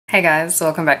Hey guys,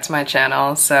 welcome back to my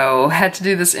channel. So I had to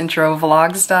do this intro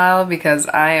vlog style because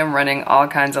I am running all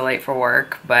kinds of late for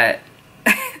work, but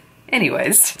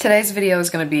anyways. Today's video is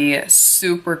gonna be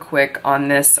super quick on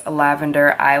this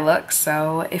lavender eye look,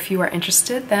 so if you are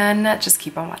interested, then just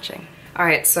keep on watching.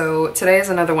 Alright, so today is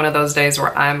another one of those days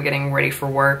where I'm getting ready for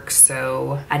work,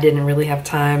 so I didn't really have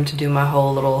time to do my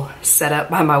whole little setup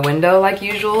by my window like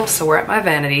usual, so we're at my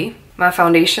vanity. My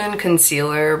foundation,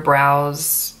 concealer,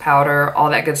 brows, powder, all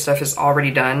that good stuff is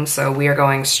already done, so we are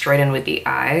going straight in with the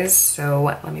eyes. So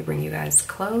let me bring you guys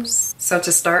close. So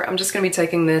to start, I'm just gonna be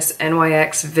taking this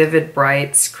NYX Vivid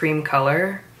Brights cream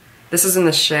color. This is in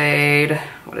the shade,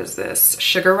 what is this?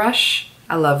 Sugar Rush.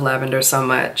 I love lavender so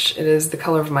much. It is the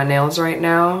color of my nails right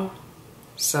now.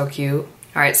 So cute.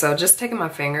 All right, so just taking my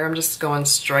finger, I'm just going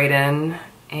straight in,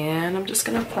 and I'm just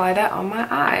gonna apply that on my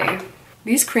eye.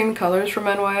 These cream colors from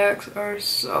NYX are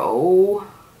so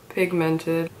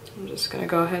pigmented. I'm just gonna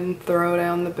go ahead and throw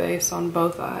down the base on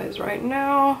both eyes right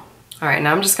now. All right,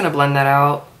 now I'm just gonna blend that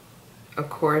out.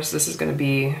 Of course, this is gonna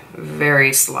be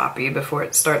very sloppy before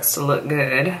it starts to look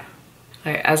good.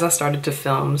 As I started to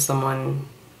film, someone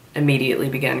immediately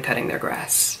began cutting their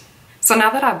grass. So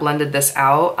now that I've blended this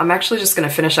out, I'm actually just gonna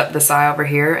finish up this eye over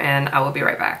here and I will be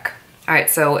right back. All right,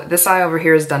 so this eye over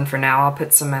here is done for now. I'll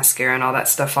put some mascara and all that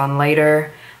stuff on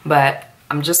later, but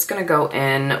I'm just gonna go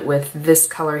in with this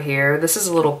color here. This is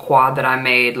a little quad that I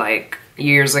made like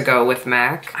years ago with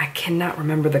MAC. I cannot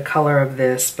remember the color of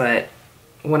this, but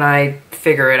when I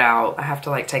figure it out, I have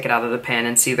to like take it out of the pen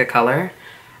and see the color.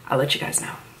 I'll let you guys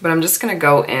know. But I'm just gonna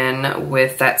go in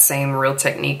with that same Real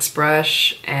Techniques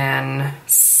brush and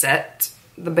set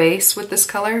the base with this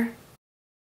color.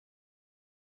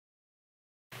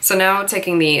 So now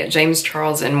taking the James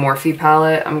Charles and Morphe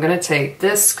palette, I'm gonna take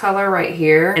this color right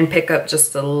here and pick up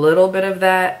just a little bit of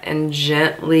that and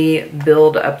gently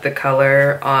build up the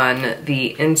color on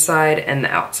the inside and the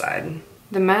outside.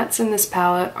 The mattes in this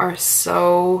palette are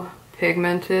so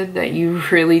pigmented that you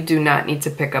really do not need to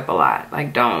pick up a lot.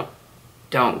 Like don't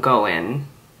go in.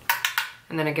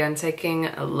 And then again, taking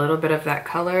a little bit of that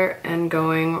color and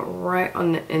going right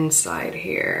on the inside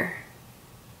here.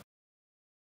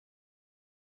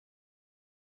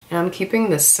 And I'm keeping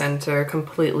the center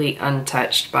completely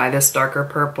untouched by this darker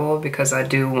purple because I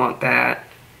do want that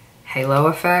halo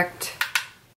effect.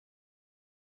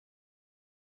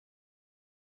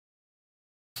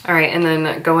 All right, and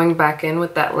then going back in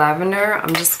with that lavender,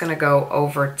 I'm just gonna go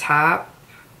over top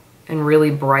and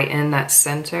really brighten that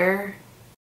center.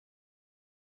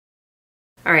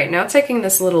 All right, now taking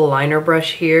this little liner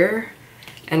brush here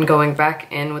and going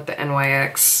back in with the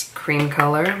NYX cream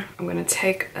color, I'm gonna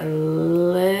take a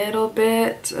little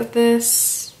bit of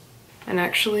this and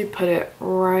actually put it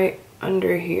right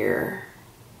under here.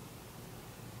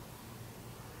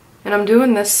 And I'm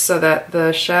doing this so that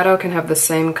the shadow can have the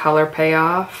same color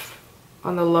payoff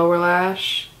on the lower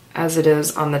lash as it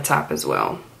is on the top as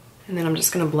well. And then I'm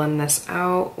just gonna blend this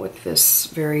out with this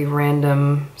very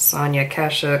random Sonia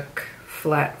Kashuk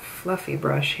flat fluffy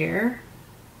brush here.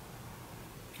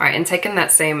 All right, and taking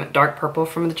that same dark purple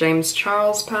from the James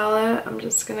Charles palette, I'm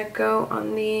just gonna go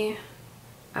on the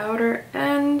outer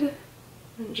end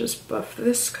and just buff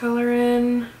this color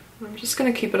in. I'm just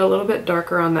gonna keep it a little bit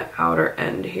darker on the outer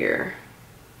end here.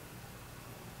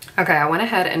 Okay, I went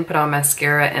ahead and put on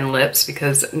mascara and lips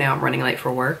because now I'm running late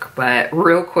for work, but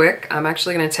real quick, I'm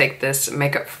actually gonna take this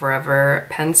Makeup Forever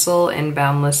Pencil in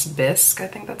Boundless Bisque, I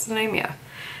think that's the name, yeah,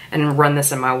 and run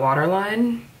this in my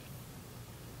waterline.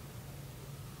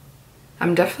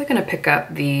 I'm definitely gonna pick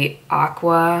up the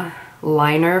Aqua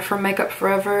liner from Makeup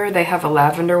Forever. They have a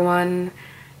lavender one.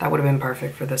 That would have been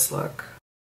perfect for this look.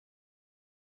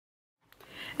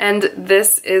 And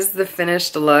this is the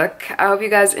finished look. I hope you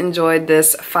guys enjoyed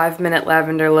this 5-minute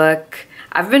lavender look.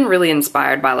 I've been really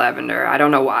inspired by lavender. I don't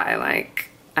know why.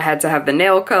 Like, I had to have the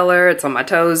nail color. It's on my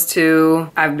toes too.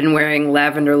 I've been wearing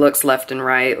lavender looks left and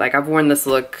right. Like, I've worn this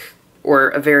look or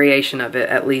a variation of it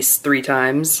at least 3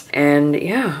 times. And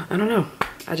yeah, I don't know.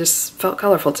 I just felt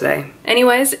colorful today.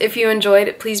 Anyways, if you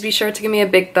enjoyed, please be sure to give me a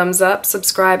big thumbs up,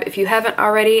 subscribe if you haven't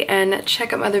already, and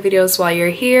check out my other videos while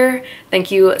you're here. Thank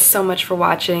you so much for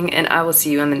watching, and I will see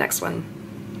you in the next one.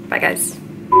 Bye, guys.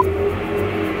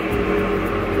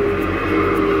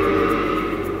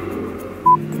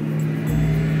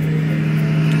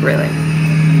 Really?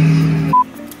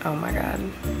 Oh my god.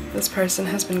 This person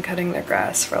has been cutting their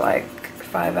grass for like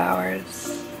 5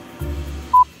 hours.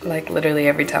 Like literally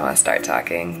every time I start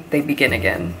talking, they begin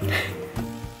again.